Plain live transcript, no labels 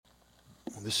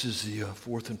Well, this is the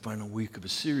fourth and final week of a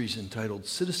series entitled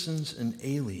Citizens and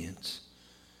Aliens.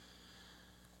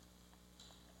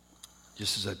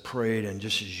 Just as I prayed, and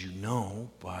just as you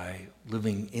know, by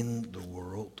living in the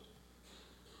world,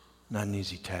 not an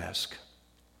easy task.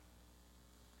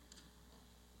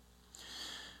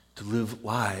 To live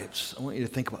lives, I want you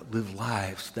to think about live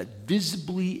lives that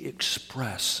visibly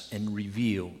express and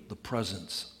reveal the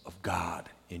presence of God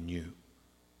in you.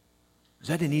 Is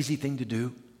that an easy thing to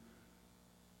do?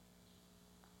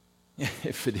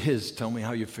 If it is, tell me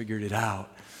how you figured it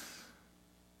out.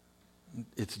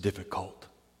 It's difficult.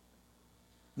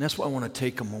 And that's why I want to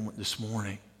take a moment this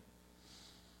morning.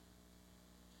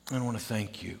 I want to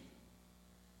thank you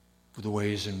for the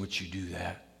ways in which you do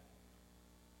that.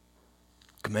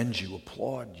 Commend you,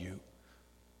 applaud you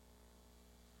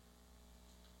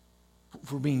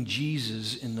for being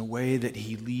Jesus in the way that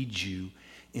he leads you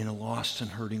in a lost and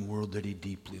hurting world that he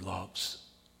deeply loves.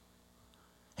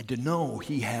 And to know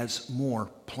he has more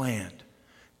planned,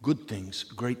 good things,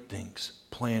 great things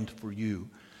planned for you.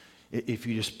 If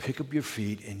you just pick up your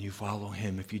feet and you follow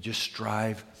him, if you just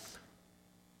strive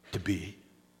to be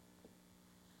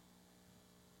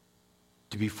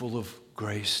full of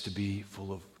grace, to be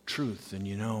full of truth. And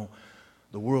you know,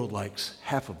 the world likes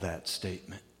half of that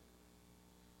statement.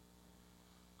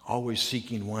 Always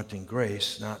seeking, wanting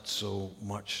grace, not so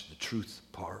much the truth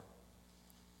part.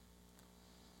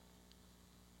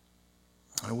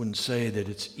 I wouldn't say that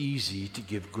it's easy to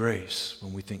give grace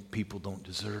when we think people don't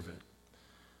deserve it.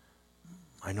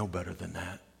 I know better than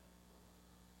that.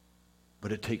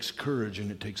 But it takes courage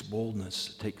and it takes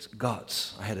boldness. It takes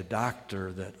guts. I had a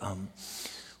doctor that,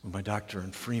 with my doctor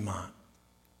in Fremont,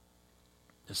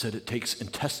 that said it takes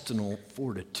intestinal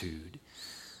fortitude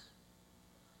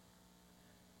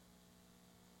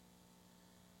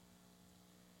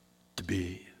to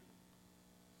be.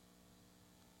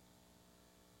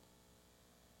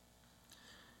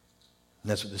 And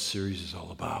that's what this series is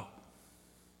all about.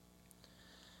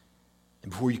 And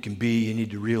before you can be, you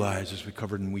need to realize, as we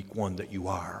covered in week 1, that you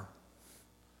are.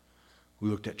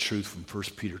 We looked at truth from 1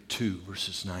 Peter 2,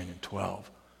 verses 9 and 12.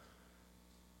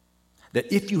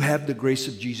 That if you have the grace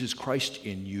of Jesus Christ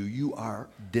in you, you are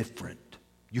different.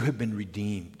 You have been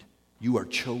redeemed. You are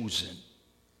chosen.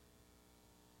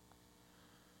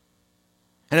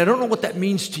 And I don't know what that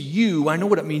means to you. I know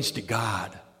what it means to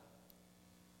God.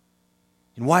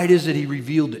 And why it is that he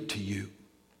revealed it to you.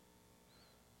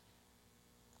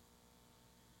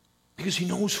 Because he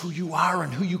knows who you are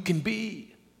and who you can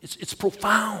be. It's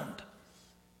profound.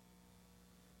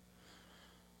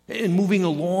 And moving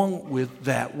along with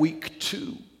that, week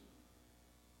 2,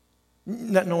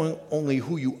 not knowing only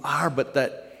who you are, but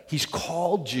that he's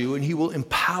called you and he will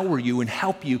empower you and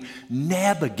help you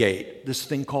navigate this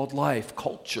thing called life,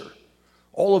 culture,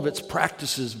 all of its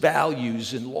practices,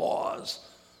 values, and laws.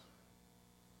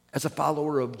 As a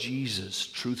follower of Jesus,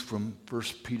 truth from 1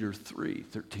 Peter 3,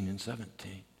 13 and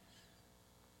 17.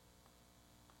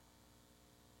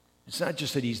 It's not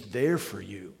just that he's there for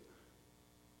you.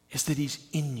 It's that he's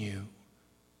in you.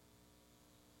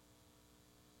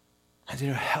 And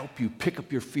he'll help you pick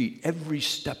up your feet every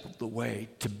step of the way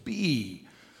to be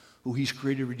who he's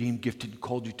created, redeemed, gifted, and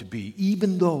called you to be,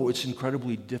 even though it's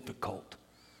incredibly difficult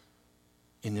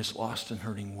in this lost and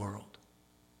hurting world.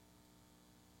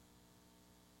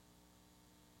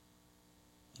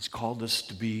 He's called us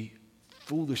to be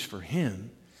foolish for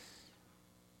him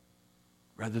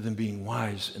rather than being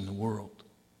wise in the world.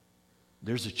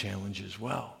 There's a challenge as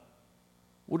well.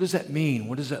 What does that mean?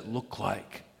 What does that look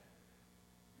like?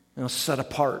 You know, set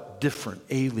apart, different,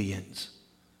 aliens.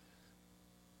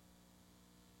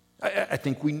 I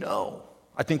think we know.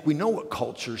 I think we know what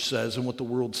culture says and what the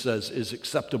world says is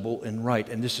acceptable and right,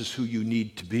 and this is who you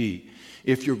need to be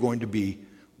if you're going to be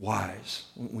wise.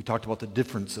 We talked about the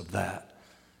difference of that.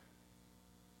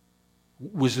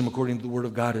 Wisdom according to the Word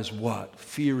of God is what?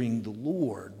 Fearing the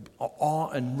Lord, awe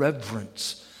and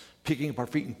reverence, picking up our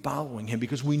feet and following him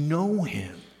because we know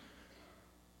him.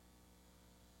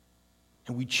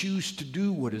 And we choose to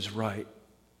do what is right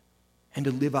and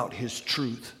to live out his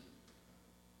truth.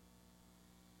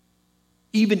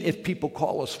 Even if people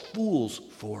call us fools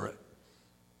for it,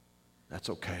 that's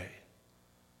okay.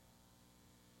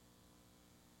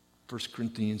 1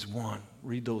 Corinthians 1,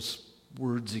 read those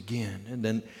words again. And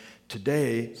then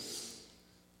today,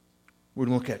 we're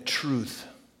going to look at truth,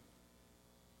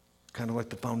 kind of like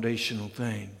the foundational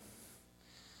thing.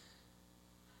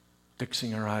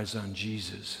 Fixing our eyes on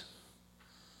Jesus.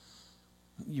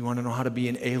 You want to know how to be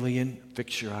an alien?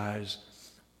 Fix your eyes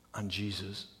on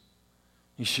Jesus.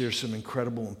 He shares some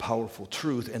incredible and powerful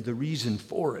truth, and the reason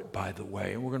for it, by the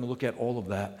way. And we're going to look at all of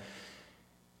that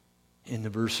in the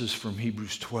verses from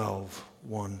Hebrews 12,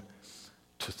 1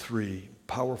 to 3.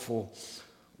 Powerful,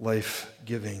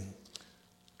 life-giving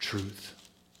truth.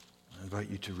 I invite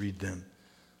you to read them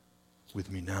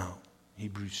with me now.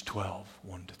 Hebrews 12,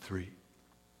 1 to 3.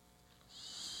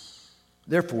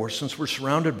 Therefore, since we're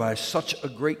surrounded by such a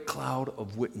great cloud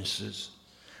of witnesses,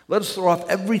 let us throw off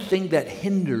everything that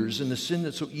hinders and the sin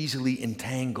that so easily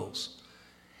entangles.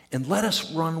 And let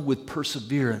us run with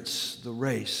perseverance the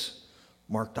race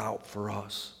marked out for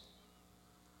us.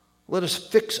 Let us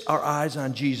fix our eyes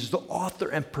on Jesus, the author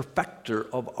and perfecter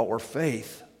of our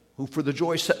faith, who for the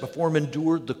joy set before him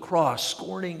endured the cross,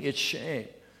 scorning its shame,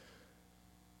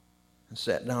 and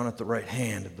sat down at the right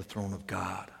hand of the throne of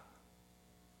God.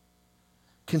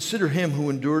 Consider him who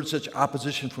endured such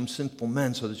opposition from sinful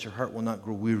men, so that your heart will not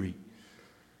grow weary,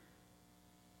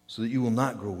 so that you will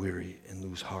not grow weary and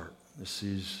lose heart. This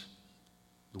is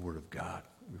the word of God.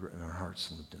 We've written in our hearts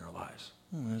and lived in our lives.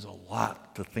 There's a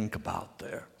lot to think about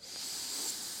there.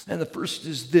 And the first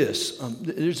is this.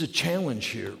 There's a challenge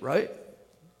here, right?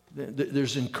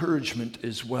 There's encouragement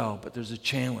as well, but there's a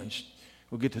challenge.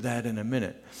 We'll get to that in a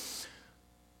minute.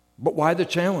 But why the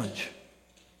challenge?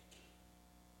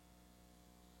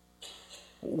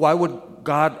 Why would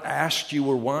God ask you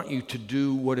or want you to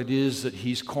do what it is that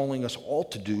he's calling us all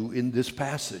to do in this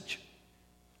passage?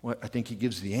 Well, I think he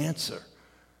gives the answer.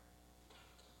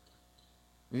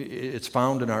 It's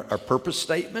found in our purpose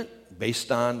statement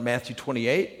based on Matthew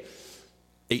 28,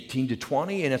 18 to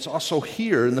 20, and it's also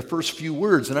here in the first few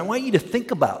words. And I want you to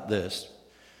think about this.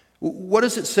 What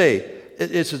does it say?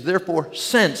 It says, therefore,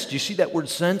 since. Do you see that word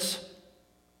since?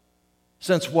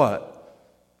 Since what?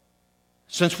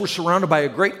 Since we're surrounded by a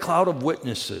great cloud of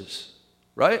witnesses,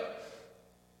 right?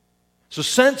 So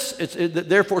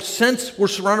therefore, since we're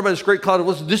surrounded by this great cloud of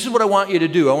witnesses, this is what I want you to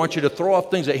do. I want you to throw off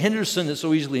things that hinder sin that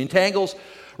so easily entangles,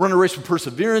 run a race with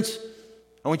perseverance.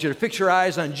 I want you to fix your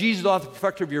eyes on Jesus, the author and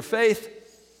perfecter of your faith,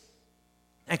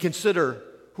 and consider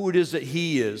who it is that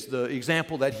he is, the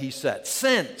example that he set.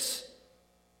 Since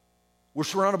we're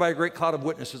surrounded by a great cloud of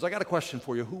witnesses, I got a question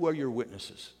for you. Who are your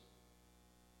witnesses?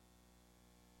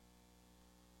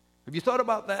 Have you thought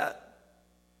about that?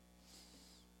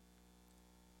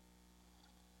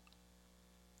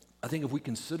 I think if we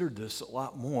considered this a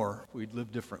lot more, we'd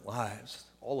live different lives,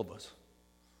 all of us.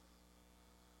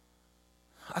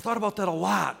 I thought about that a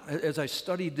lot as I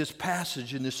studied this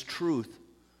passage and this truth.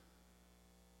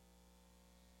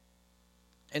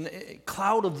 And a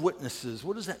cloud of witnesses,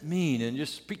 what does that mean? And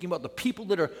just speaking about the people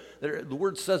that are the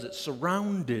word says it,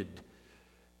 surrounded.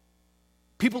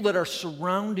 People that are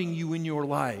surrounding you in your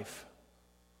life.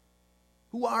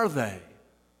 Who are they?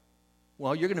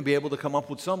 Well, you're going to be able to come up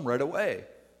with some right away.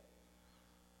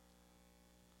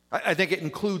 I think it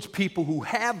includes people who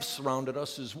have surrounded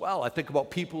us as well. I think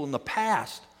about people in the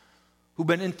past who've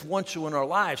been influential in our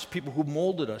lives, people who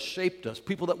molded us, shaped us,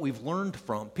 people that we've learned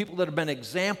from, people that have been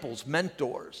examples,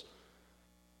 mentors,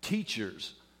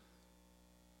 teachers.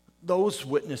 Those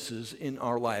witnesses in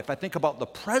our life. I think about the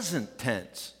present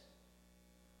tense.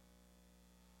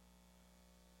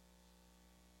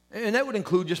 And that would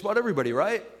include just about everybody,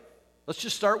 right? Let's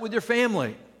just start with your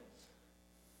family.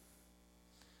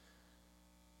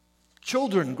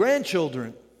 Children,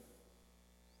 grandchildren.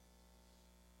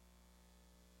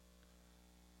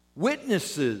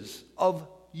 Witnesses of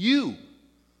you.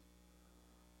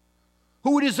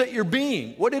 Who it is that you're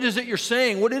being, what it is that you're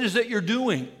saying, what it is that you're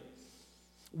doing.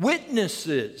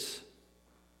 Witnesses.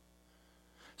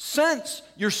 Since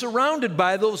you're surrounded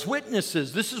by those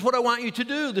witnesses, this is what I want you to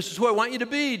do. This is who I want you to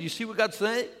be. Do you see what God's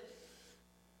saying?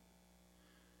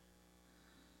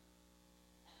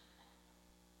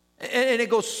 And it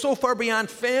goes so far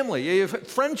beyond family. You have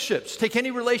friendships. Take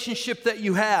any relationship that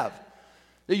you have,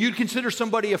 that you'd consider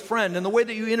somebody a friend, and the way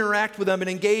that you interact with them and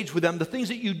engage with them, the things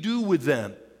that you do with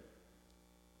them.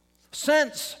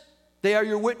 Since they are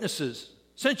your witnesses,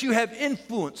 since you have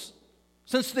influence,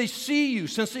 since they see you,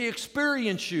 since they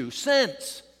experience you,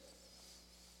 since.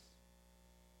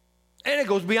 And it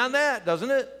goes beyond that,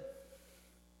 doesn't it?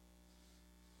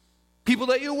 People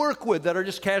that you work with that are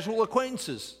just casual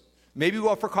acquaintances. Maybe you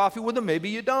go out for coffee with them, maybe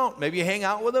you don't. Maybe you hang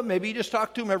out with them, maybe you just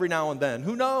talk to them every now and then.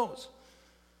 Who knows?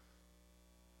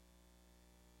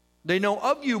 They know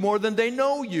of you more than they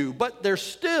know you, but they're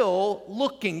still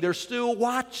looking, they're still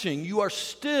watching. You are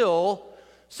still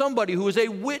somebody who is a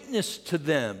witness to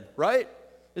them, right?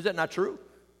 Is that not true?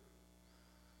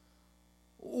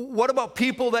 What about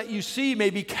people that you see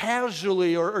maybe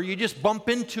casually or you just bump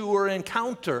into or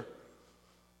encounter?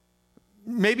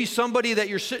 Maybe somebody that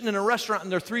you're sitting in a restaurant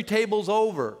and they're 3 tables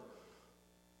over.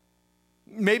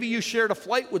 Maybe you shared a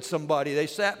flight with somebody. They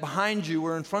sat behind you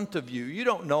or in front of you. You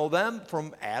don't know them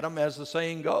from Adam, as the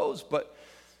saying goes, but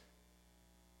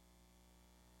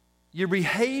your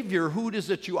behavior, who it is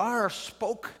that you are,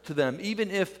 spoke to them, even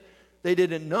if they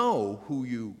didn't know who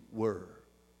you were.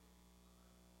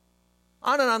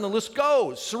 On and on the list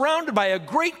goes, surrounded by a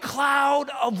great cloud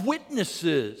of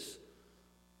witnesses.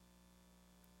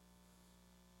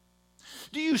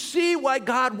 Do you see why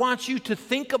God wants you to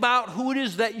think about who it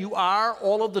is that you are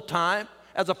all of the time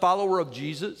as a follower of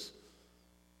Jesus?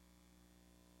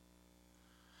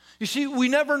 You see, we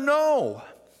never know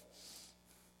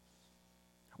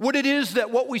what it is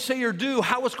that what we say or do,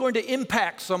 how it's going to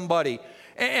impact somebody.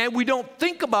 And we don't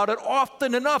think about it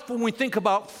often enough when we think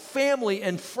about family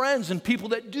and friends and people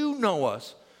that do know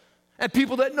us and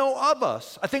people that know of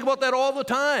us. I think about that all the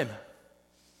time.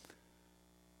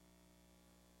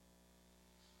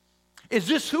 Is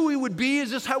this who we would be?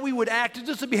 Is this how we would act? Is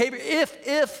this a behavior?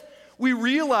 If we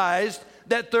realized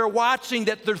that they're watching,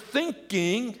 that they're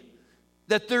thinking,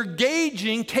 that they're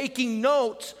gauging, taking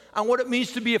notes on what it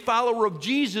means to be a follower of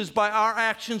Jesus by our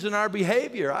actions and our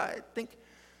behavior, I think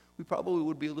we probably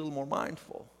would be a little more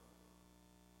mindful.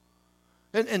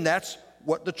 And that's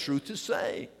what the truth is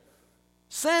saying.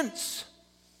 Since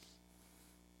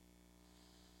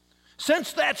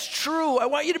that's true, I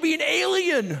want you to be an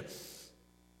alien.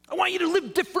 I want you to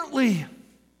live differently.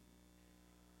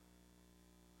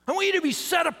 I want you to be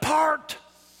set apart.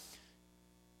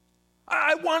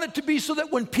 I want it to be so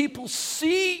that when people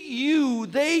see you,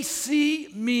 they see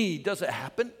me. Does it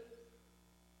happen?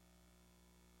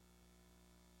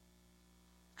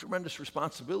 Tremendous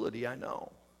responsibility, I know.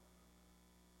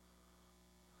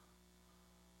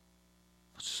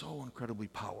 But so incredibly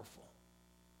powerful.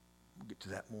 We'll get to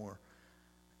that more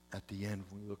at the end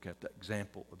when we look at the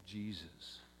example of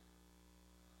Jesus.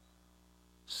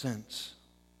 Since.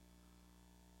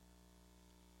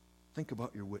 Think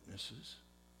about your witnesses.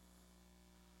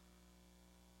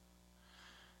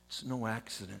 It's no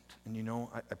accident. And you know,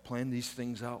 I plan these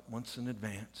things out months in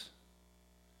advance.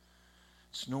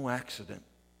 It's no accident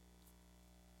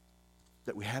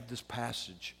that we have this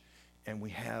passage and we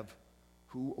have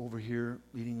who over here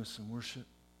leading us in worship.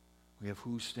 We have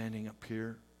who standing up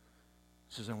here.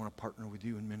 Says, I want to partner with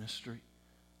you in ministry.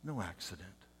 No accident.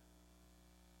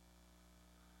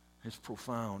 It's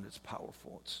profound. It's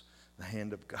powerful. It's the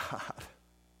hand of God.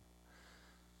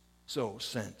 So,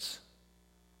 since.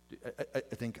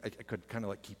 I think I could kind of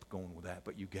like keep going with that,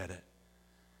 but you get it.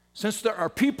 Since there are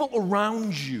people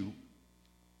around you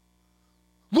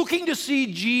looking to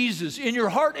see Jesus in your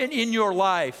heart and in your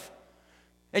life,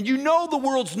 and you know the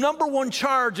world's number one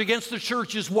charge against the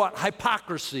church is what?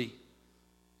 Hypocrisy.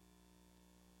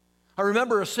 I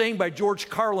remember a saying by George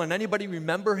Carlin. Anybody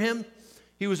remember him?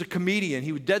 He was a comedian.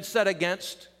 He was dead set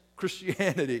against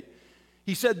Christianity.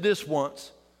 He said this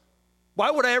once: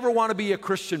 why would I ever want to be a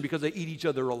Christian? Because they eat each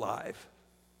other alive.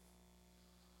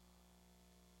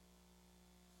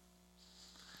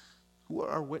 Who are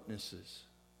our witnesses?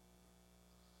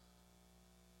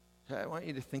 I want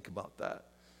you to think about that.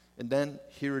 And then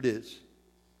here it is.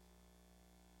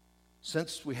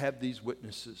 Since we have these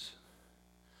witnesses,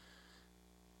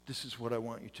 this is what I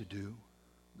want you to do.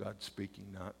 God speaking,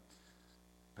 not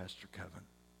Pastor Kevin.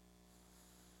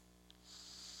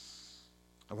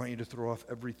 I want you to throw off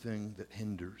everything that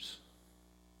hinders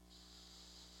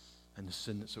and the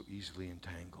sin that so easily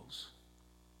entangles.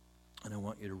 And I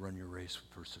want you to run your race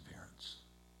with perseverance.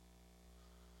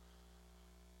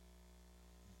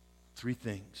 3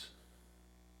 things.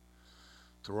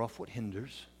 Throw off what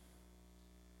hinders,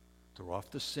 throw off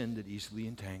the sin that easily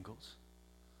entangles,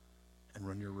 and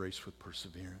run your race with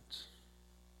perseverance.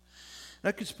 And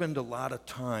I could spend a lot of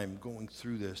time going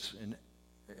through this, and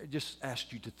I just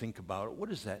asked you to think about it. What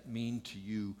does that mean to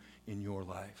you in your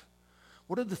life?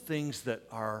 What are the things that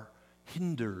are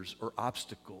hinders or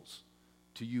obstacles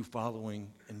to you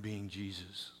following and being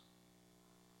Jesus?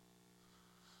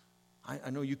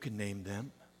 I know you can name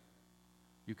them.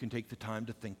 You can take the time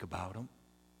to think about them.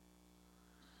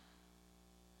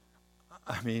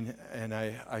 I mean, and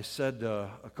I said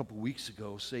a couple weeks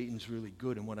ago, Satan's really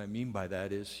good, and what I mean by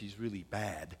that is he's really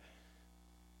bad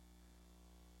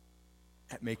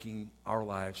at making our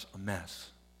lives a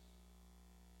mess.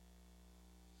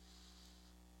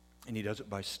 And he does it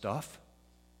by stuff,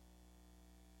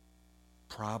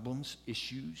 problems,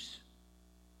 issues.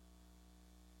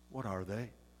 What are they?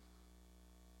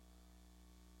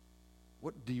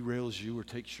 What derails you or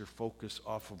takes your focus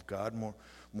off of God?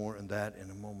 More in that in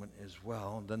a moment as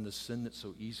well. And then the sin that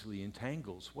so easily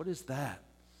entangles. What is that?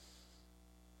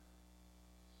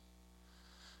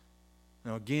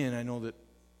 Now again, I know that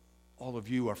all of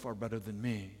you are far better than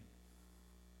me.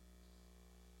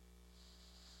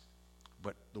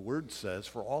 But the Word says,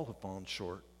 for all have fallen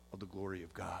short of the glory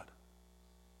of God.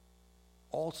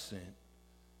 All sin.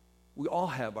 We all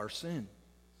have our sin.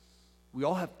 We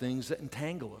all have things that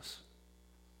entangle us.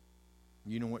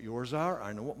 You know what yours are?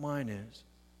 I know what mine is.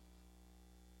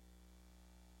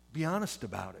 Be honest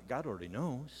about it. God already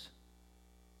knows.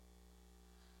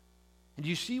 And do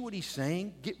you see what he's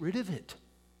saying? Get rid of it.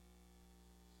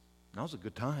 Now's a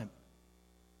good time.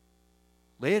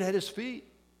 Lay it at his feet.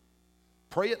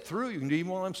 Pray it through. You can do it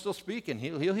even while I'm still speaking.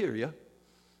 He'll hear you.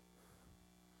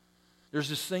 There's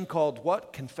this thing called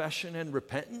what? Confession and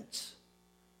repentance.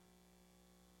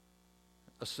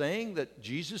 A saying that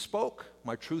Jesus spoke.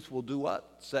 My truth will do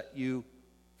what? Set you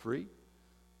free.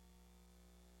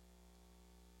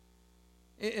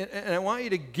 And I want you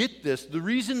to get this. The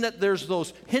reason that there's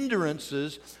those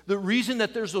hindrances, the reason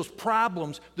that there's those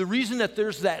problems, the reason that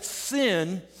there's that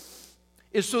sin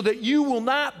is so that you will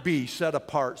not be set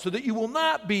apart, so that you will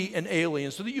not be an alien,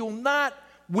 so that you will not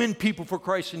win people for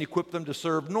Christ and equip them to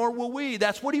serve, nor will we.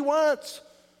 That's what he wants.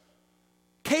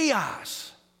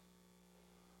 Chaos.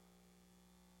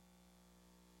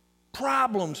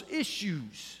 Problems,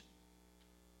 issues.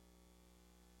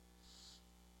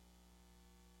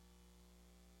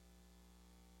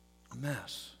 A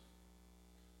mess.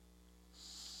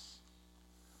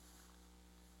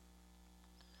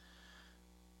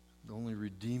 The only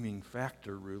redeeming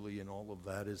factor really in all of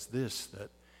that is this, that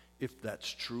if that's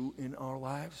true in our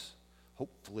lives,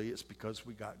 hopefully it's because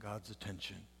we got God's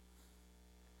attention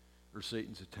or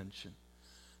Satan's attention.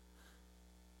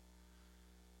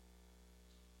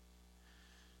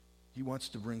 He wants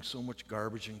to bring so much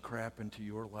garbage and crap into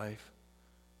your life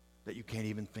that you can't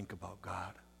even think about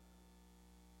God.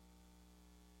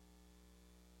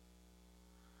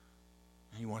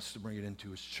 And he wants to bring it into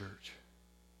his church.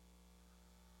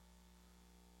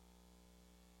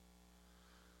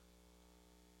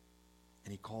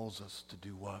 And he calls us to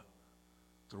do what?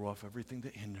 Throw off everything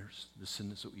that hinders, the sin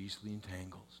that so easily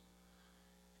entangles,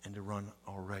 and to run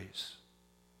our race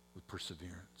with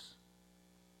perseverance.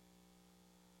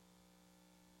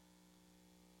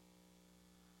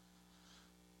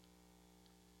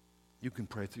 You can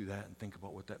pray through that and think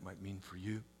about what that might mean for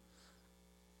you,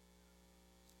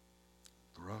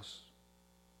 for us.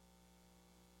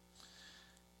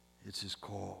 It's his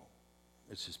call.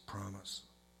 It's his promise.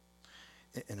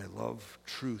 And I love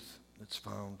truth that's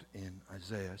found in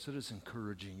Isaiah. I said it's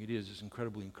encouraging. It is. It's an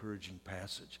incredibly encouraging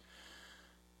passage.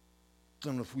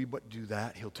 So if we but do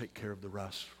that, he'll take care of the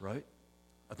rest, right?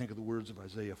 I think of the words of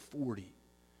Isaiah 40.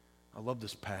 I love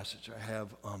this passage. I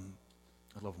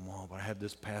love them all, but I have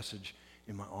this passage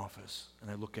in my office, and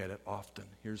I look at it often.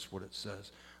 Here's what it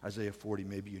says. Isaiah 40,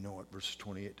 maybe you know it, verses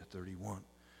 28 to 31.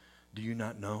 Do you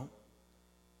not know?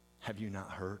 Have you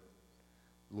not heard?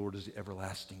 The Lord is the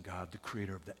everlasting God, the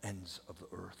creator of the ends of the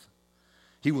earth.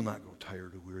 He will not grow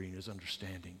tired or weary, and his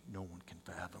understanding no one can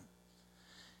fathom.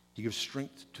 He gives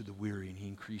strength to the weary, and he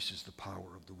increases the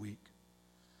power of the weak.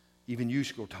 Even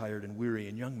youths grow tired and weary,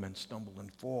 and young men stumble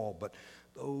and fall. But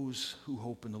those who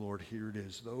hope in the Lord, here it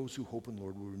is, those who hope in the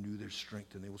Lord will renew their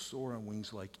strength, and they will soar on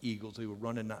wings like eagles. They will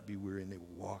run and not be weary, and they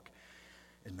will walk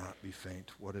and not be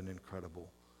faint. What an incredible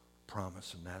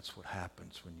promise, and that's what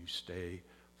happens when you stay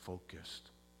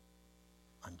focused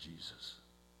on Jesus.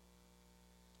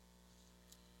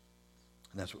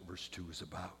 And that's what verse 2 is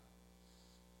about.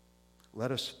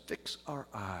 Let us fix our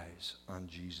eyes on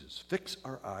Jesus. Fix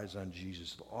our eyes on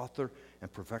Jesus, the author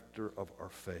and perfecter of our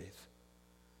faith,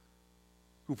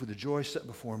 who for the joy set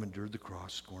before him endured the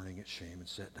cross, scorning its shame, and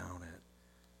sat down at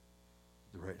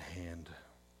the right hand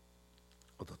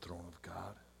of the throne of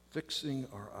God. Fixing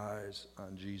our eyes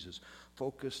on Jesus.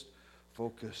 Focus,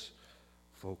 focus,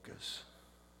 focus.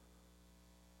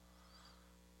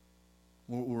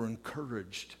 We're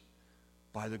encouraged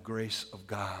by the grace of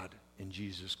God in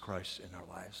Jesus Christ in our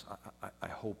lives. I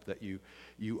hope that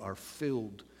you are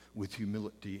filled with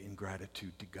humility and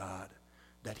gratitude to God,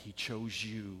 that he chose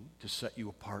you to set you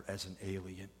apart as an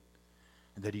alien,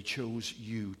 and that he chose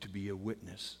you to be a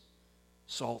witness,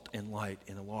 salt and light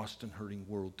in a lost and hurting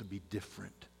world, to be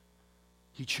different.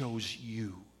 He chose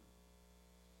you,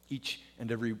 each and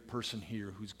every person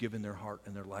here who's given their heart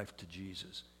and their life to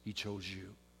Jesus. He chose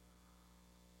you.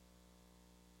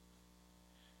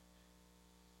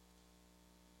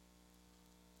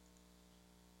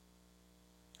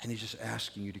 And he's just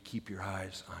asking you to keep your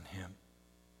eyes on him.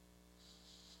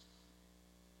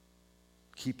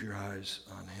 Keep your eyes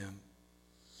on him.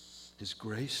 His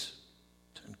grace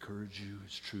to encourage you,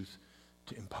 his truth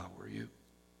to empower you.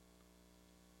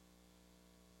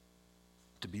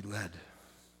 To be led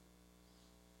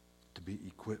to be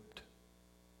equipped.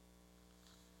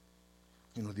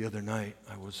 You know, the other night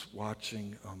I was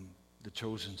watching the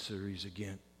Chosen series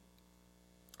again.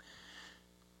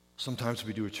 Sometimes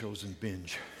we do a Chosen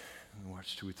binge. We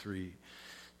watch 2 or 3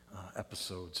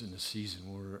 episodes in the season.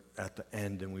 We're at the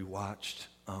end and we watched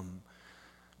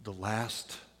the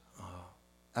last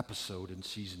episode in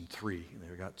season 3.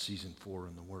 They got season 4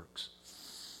 in the works.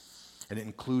 And it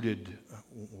included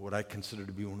what I consider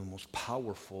to be one of the most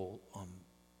powerful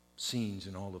scenes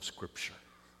in all of Scripture.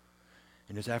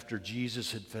 And it's after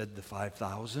Jesus had fed the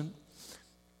 5,000,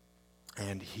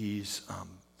 and he's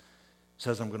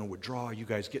says, I'm going to withdraw. You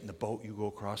guys get in the boat. You go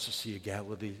across the Sea of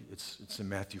Galilee. It's in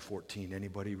Matthew 14.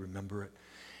 Anybody remember it?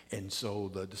 And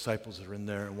so the disciples are in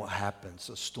there, and what happens?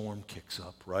 A storm kicks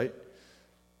up, right?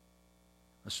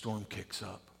 A storm kicks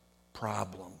up.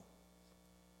 Problem.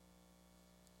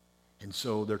 And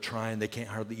so they're trying. They can't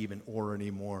hardly even oar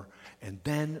anymore. And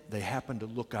then they happen to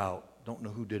look out. Don't know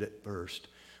who did it first.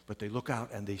 But they look out,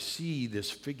 and they see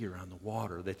this figure on the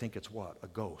water. They think it's what? A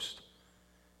ghost.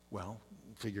 Well,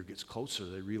 the figure gets closer.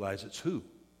 They realize it's who?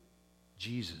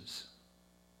 Jesus.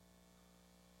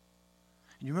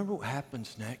 And you remember what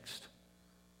happens next?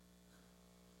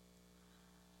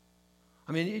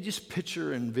 I mean, you just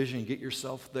picture and envision, get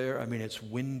yourself there. I mean, it's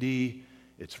windy,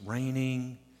 it's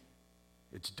raining,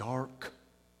 it's dark.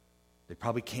 They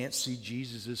probably can't see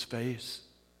Jesus' face.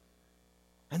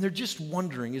 And they're just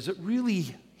wondering, is it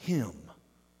really him?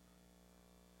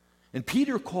 And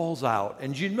Peter calls out,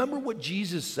 and do you remember what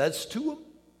Jesus says to him?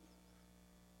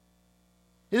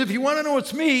 If you want to know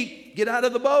it's me, get out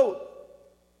of the boat.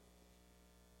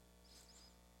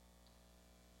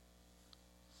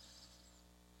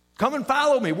 Come and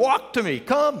follow me. Walk to me.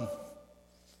 Come.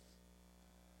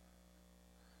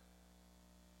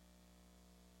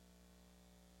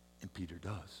 And Peter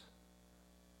does.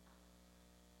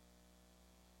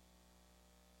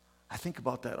 I think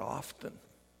about that often.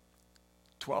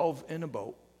 12 in a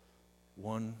boat,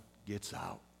 1 gets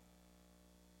out.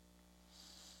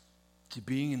 See,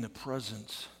 being in the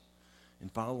presence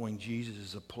and following Jesus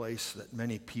is a place that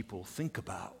many people think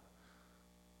about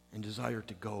and desire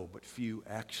to go, but few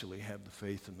actually have the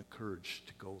faith and the courage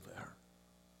to go there.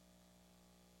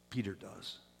 Peter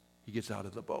does. He gets out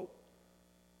of the boat.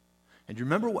 And you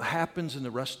remember what happens in the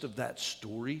rest of that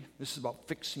story? This is about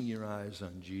fixing your eyes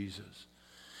on Jesus.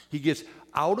 He gets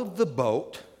out of the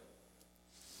boat,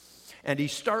 and he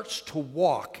starts to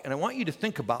walk. And I want you to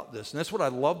think about this. And that's what I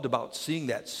loved about seeing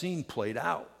that scene played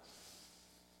out.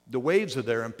 The waves are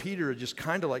there, and Peter is just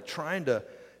kind of like trying to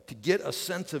get a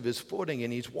sense of his footing,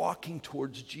 and he's walking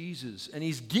towards Jesus. And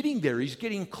he's getting there. He's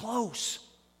getting close.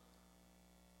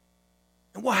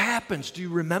 And what happens? Do you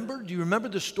remember? Do you remember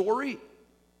the story?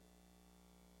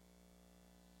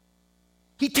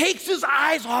 He takes his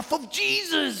eyes off of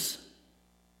Jesus.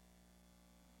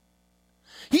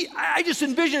 I just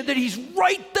envision that he's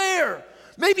right there.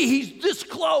 Maybe he's this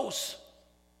close.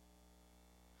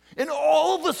 And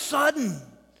all of a sudden,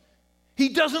 he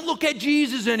doesn't look at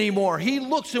Jesus anymore. He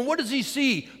looks, and what does he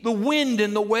see? The wind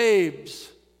and the waves.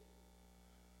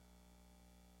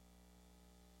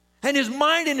 And his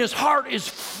mind and his heart is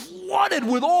flooded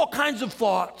with all kinds of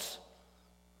thoughts.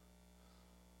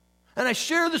 And I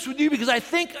share this with you because I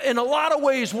think in a lot of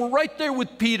ways we're right there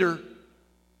with Peter.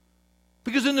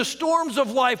 Because in the storms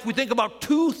of life, we think about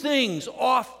 2 things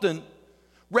often.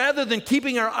 Rather than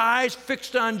keeping our eyes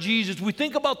fixed on Jesus, we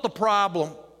think about the problem.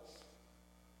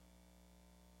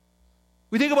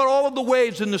 We think about all of the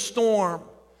waves in the storm.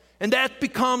 And that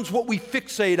becomes what we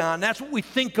fixate on. That's what we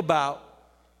think about.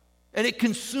 And it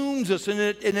consumes us, and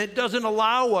it doesn't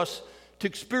allow us to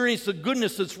experience the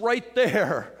goodness that's right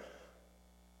there.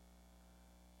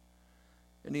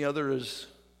 And the other is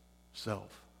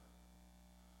self.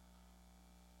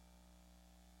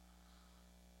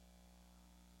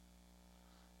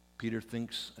 Peter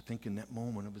thinks, I think in that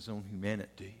moment, of his own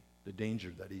humanity, the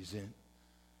danger that he's in.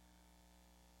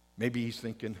 Maybe he's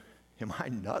thinking, am I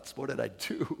nuts? What did I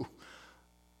do?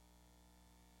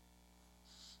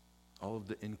 All of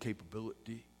the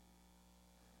incapability.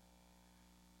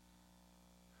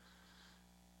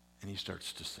 And he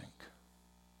starts to sink.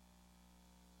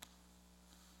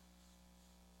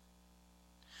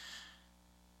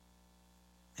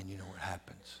 And you know what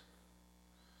happens?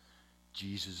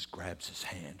 Jesus grabs his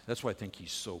hand. That's why I think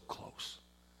he's so close.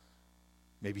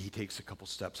 Maybe he takes a couple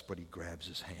steps, but he grabs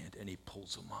his hand and he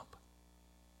pulls him up.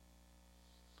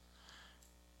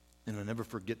 And I'll never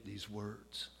forget these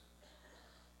words.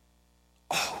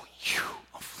 Oh, you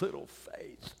of little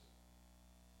faith.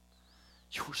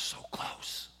 You were so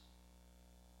close.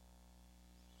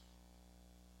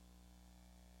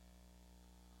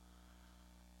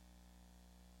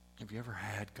 Have you ever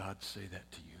had God say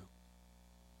that to you?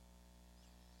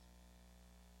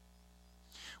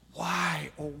 Why,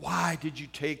 oh why did you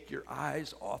take your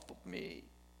eyes off of me?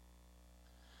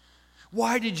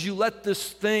 Why did you let this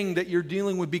thing that you're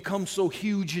dealing with become so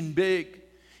huge and big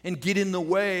and get in the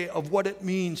way of what it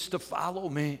means to follow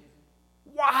me?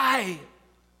 Why?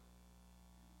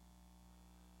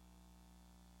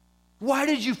 Why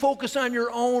did you focus on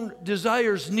your own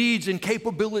desires, needs, and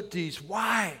capabilities?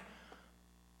 Why?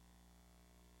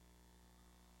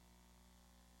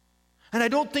 And I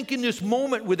don't think in this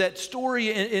moment with that story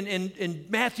in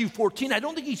Matthew 14, I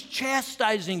don't think he's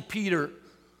chastising Peter.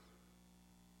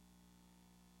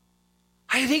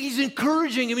 I think he's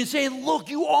encouraging him and saying, look,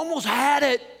 you almost had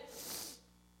it.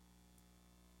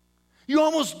 You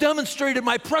almost demonstrated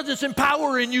my presence and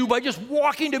power in you by just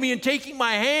walking to me and taking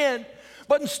my hand.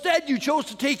 But instead, you chose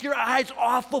to take your eyes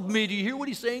off of me. Do you hear what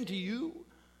he's saying to you?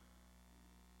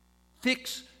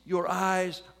 Fix your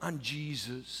eyes on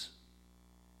Jesus,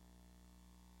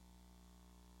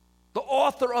 the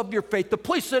author of your faith, the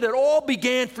place that it all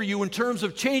began for you in terms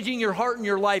of changing your heart and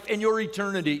your life and your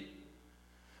eternity.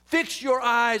 Fix your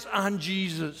eyes on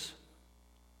Jesus.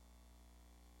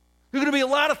 There are going to be a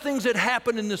lot of things that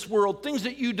happen in this world, things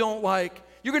that you don't like.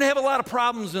 You're going to have a lot of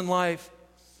problems in life.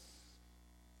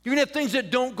 You're going to have things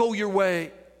that don't go your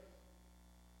way.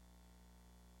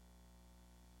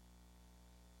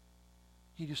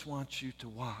 He just wants you to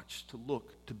watch, to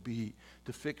look, to be,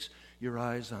 to fix your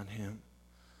eyes on him.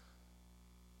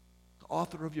 The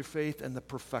author of your faith and the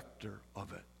perfecter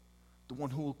of it. The one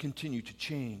who will continue to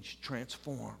change,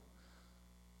 transform,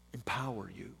 empower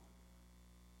you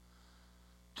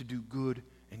to do good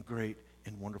and great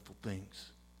and wonderful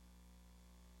things.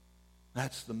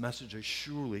 That's the message I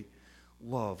surely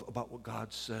love about what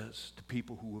God says to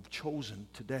people who have chosen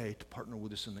today to partner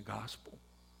with us in the gospel.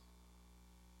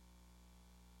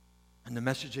 And the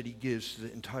message that he gives to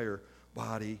the entire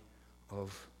body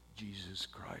of Jesus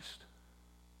Christ.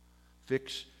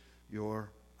 Fix your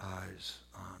eyes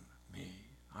on me.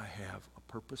 I have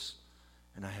a purpose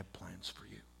and I have plans for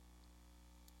you.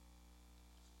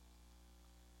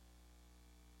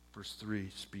 Verse 3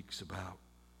 speaks about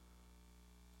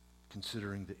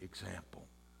considering the example.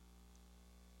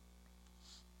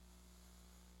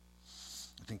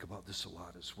 I think about this a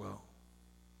lot as well.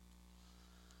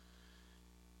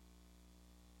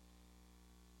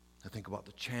 I think about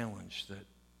the challenge that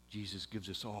Jesus gives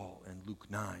us all in Luke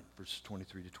 9, verses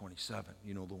 23 to 27.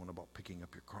 You know, the one about picking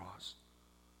up your cross.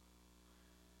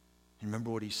 You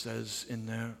remember what he says in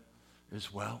there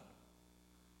as well?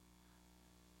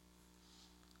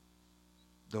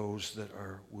 Those that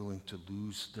are willing to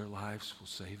lose their lives will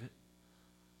save it.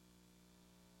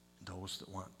 Those that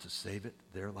want to save it,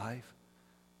 their life,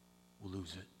 will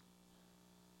lose it.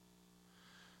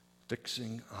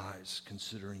 Fixing eyes,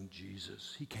 considering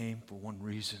Jesus. He came for one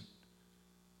reason.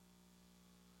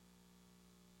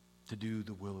 To do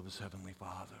the will of his heavenly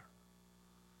Father.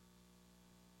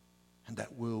 And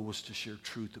that will was to share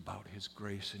truth about his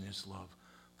grace and his love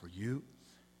for you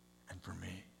and for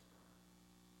me.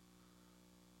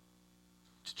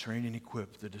 To train and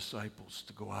equip the disciples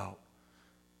to go out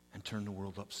and turn the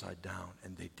world upside down,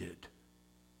 and they did.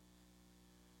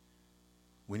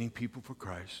 Winning people for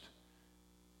Christ,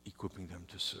 equipping them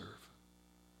to serve.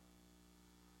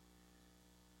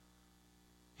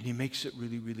 And he makes it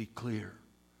really, really clear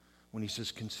when he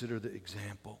says, consider the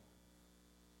example.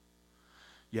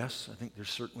 Yes, I think there's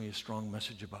certainly a strong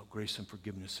message about grace and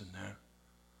forgiveness in there.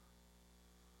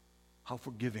 How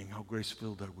forgiving, how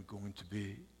grace-filled are we going to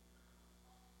be?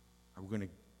 Are we going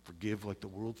to forgive like the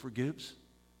world forgives?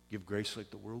 Give grace like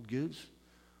the world gives?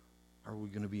 Or are we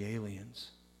going to be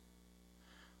aliens?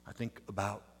 I think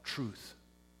about truth.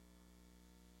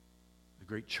 The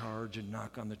great charge and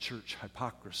knock on the church,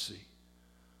 hypocrisy.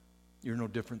 You're no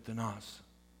different than us.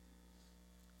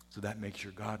 So that makes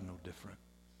your God no different.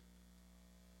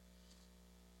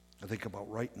 I think about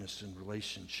rightness in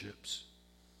relationships.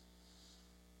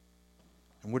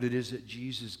 And what it is that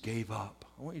Jesus gave up.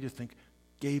 I want you to think,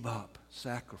 gave up,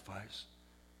 sacrifice,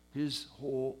 his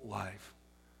whole life.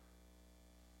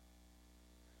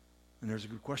 And there's a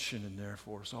good question in there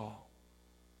for us all.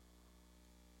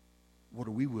 What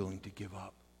are we willing to give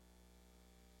up?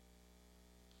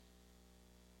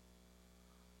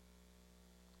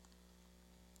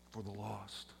 For the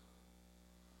lost.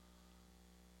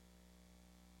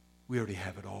 We already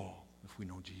have it all if we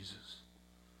know Jesus.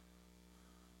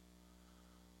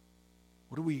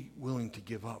 What are we willing to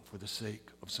give up for the sake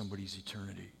of somebody's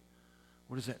eternity?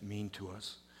 What does that mean to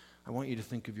us? I want you to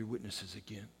think of your witnesses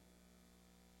again.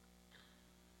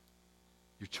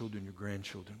 Your children, your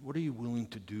grandchildren. What are you willing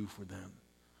to do for them?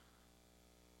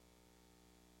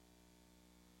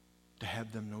 to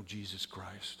have them know Jesus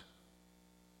Christ.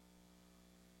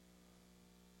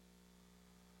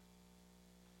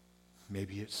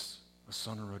 Maybe it's a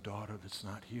son or a daughter that's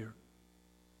not here.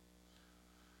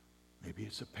 Maybe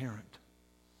it's a parent.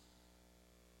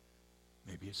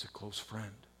 Maybe it's a close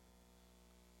friend.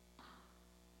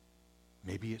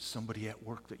 Maybe it's somebody at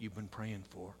work that you've been praying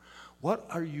for. What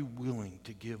are you willing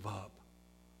to give up?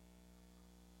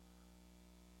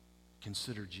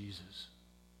 Consider Jesus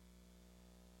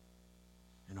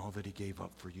and all that he gave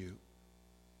up for you.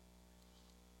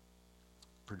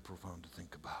 Pretty profound to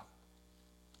think about.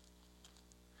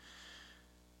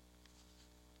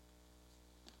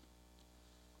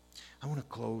 I want to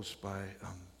close by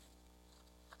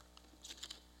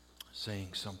saying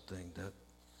something that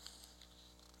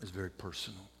is very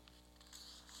personal.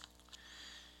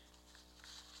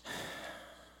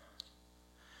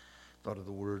 Thought of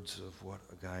the words of what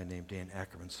a guy named Dan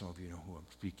Ackerman, some of you know who I'm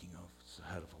speaking of, he's the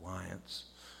head of Alliance,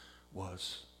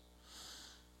 was.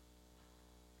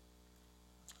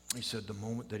 He said the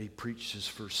moment that he preached his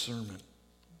first sermon,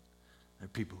 there were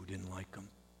people who didn't like him.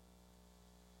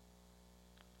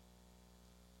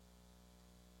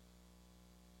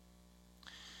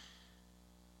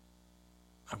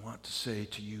 I want to say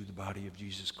to you, the body of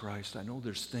Jesus Christ, I know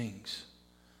there's things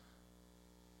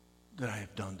that I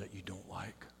have done that you don't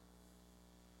like.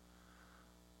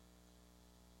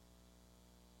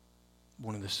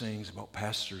 One of the sayings about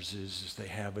pastors is they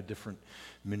have a different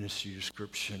ministry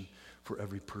description for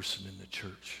every person in the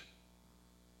church.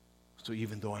 So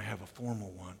even though I have a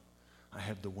formal one, I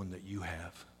have the one that you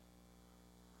have.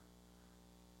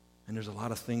 And there's a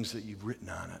lot of things that you've written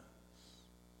on it.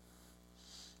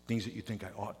 Things that you think I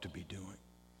ought to be doing.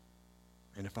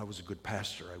 And if I was a good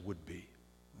pastor, I would be.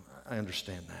 I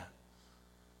understand that.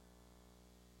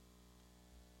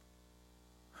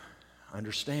 I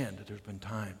understand that there's been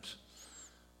times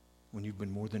when you've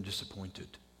been more than disappointed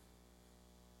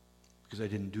because I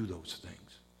didn't do those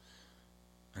things.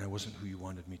 And I wasn't who you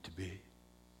wanted me to be.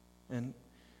 And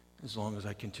as long as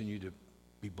I continue to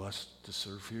be blessed to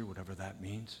serve here, whatever that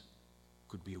means,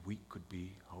 could be a week, could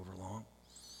be however long,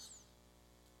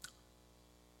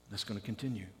 that's going to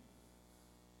continue.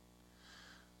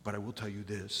 But I will tell you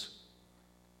this,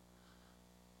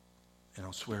 and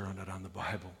I'll swear on it on the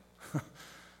Bible.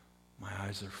 My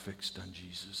eyes are fixed on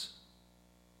Jesus.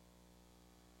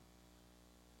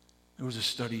 There was a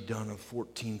study done of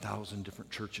 14,000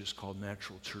 different churches called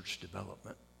Natural Church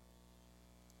Development.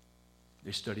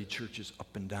 They studied churches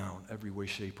up and down, every way,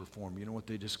 shape, or form. You know what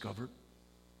they discovered?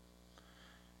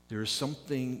 There is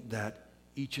something that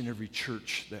each and every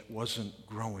church that wasn't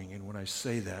growing, and when I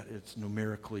say that, it's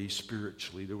numerically,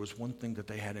 spiritually, there was one thing that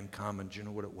they had in common. Do you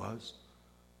know what it was?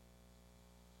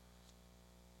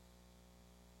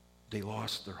 They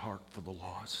lost their heart for the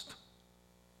lost.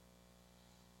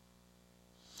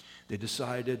 They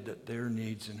decided that their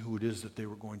needs and who it is that they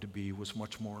were going to be was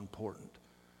much more important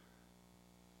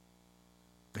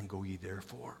than go ye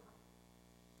therefore.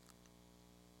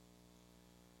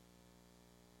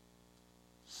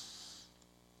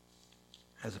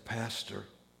 As a pastor,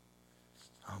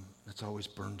 that's always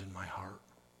burned in my heart.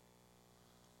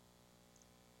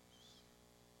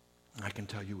 And I can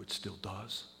tell you it still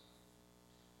does.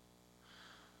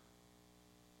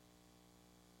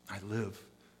 I live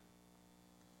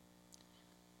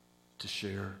to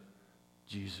share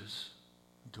Jesus.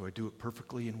 Do I do it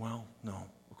perfectly and well? No,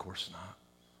 of course not.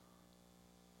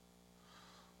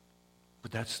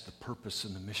 But that's the purpose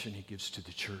and the mission he gives to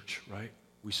the church, right?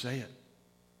 We say it.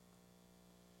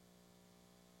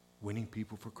 Winning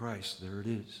people for Christ, there it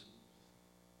is.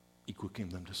 Equipping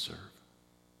them to serve.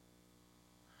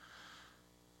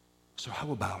 So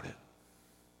how about it?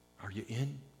 Are you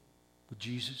in with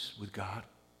Jesus, with God?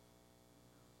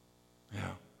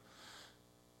 Yeah.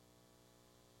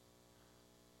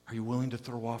 Are you willing to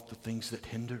throw off the things that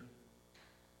hinder?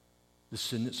 The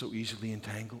sin that so easily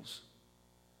entangles?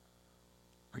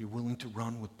 Are you willing to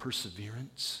run with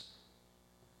perseverance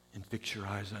and fix your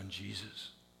eyes on Jesus?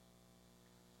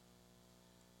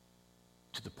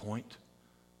 To the point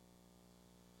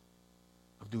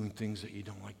of doing things that you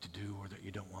don't like to do or that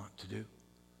you don't want to do?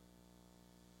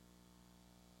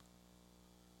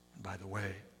 And by the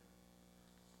way,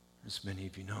 as many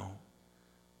of you know,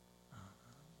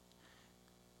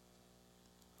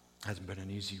 hasn't been an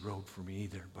easy road for me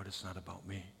either, but it's not about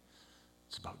me.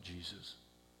 It's about Jesus.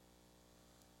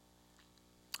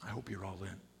 I hope you're all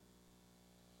in.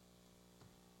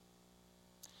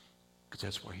 Because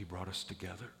that's why he brought us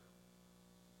together.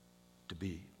 To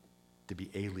be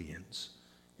aliens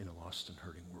in a lost and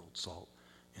hurting world, salt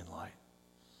and light.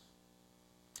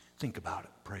 Think about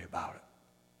it. Pray about it.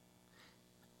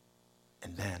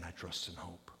 And then I trust and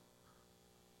hope.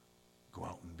 Go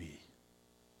out and be.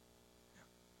 Yeah.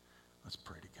 Let's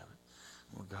pray together.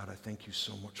 Lord God, I thank you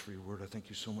so much for your word. I thank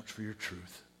you so much for your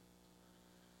truth.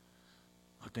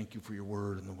 I thank you for your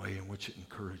word and the way in which it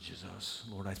encourages us.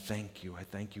 Lord, I thank you. I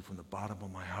thank you from the bottom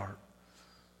of my heart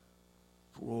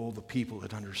for all the people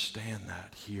that understand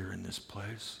that here in this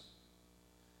place,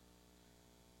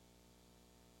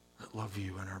 that love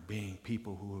you and are being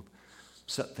people who have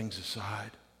set things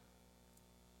aside,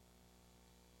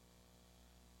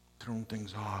 thrown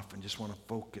things off, and just want to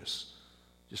focus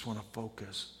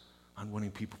on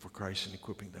winning people for Christ and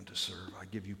equipping them to serve. I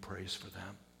give you praise for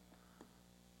them.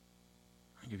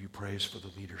 I give you praise for the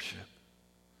leadership,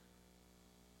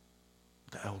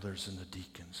 the elders and the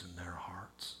deacons and their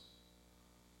hearts.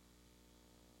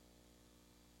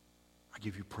 I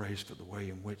give you praise for the way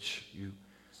in which you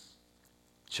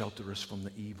shelter us from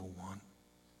the evil one,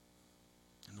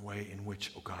 and the way in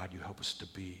which, oh God, you help us to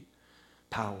be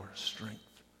power,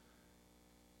 strength,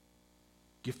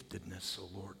 giftedness, oh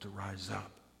Lord, to rise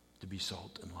up, to be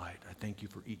salt and light. I thank you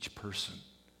for each person,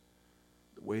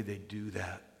 the way they do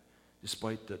that,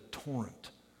 despite the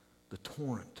torrent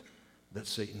that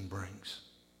Satan brings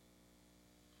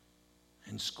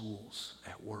in schools,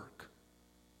 at work,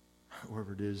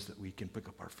 wherever it is that we can pick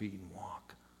up our feet and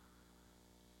walk.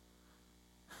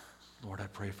 Lord, I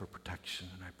pray for protection,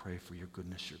 and I pray for your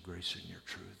goodness, your grace, and your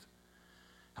truth.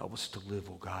 Help us to live,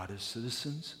 oh God, as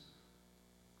citizens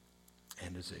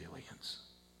and as aliens.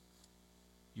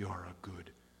 You are a good,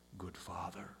 good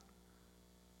Father.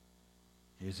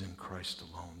 It is in Christ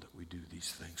alone that we do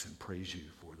these things, and praise you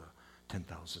for the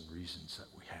 10,000 reasons that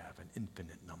we have, an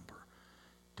infinite number,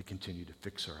 to continue to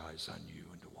fix our eyes on you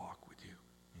and to walk with you.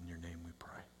 In your name we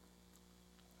pray.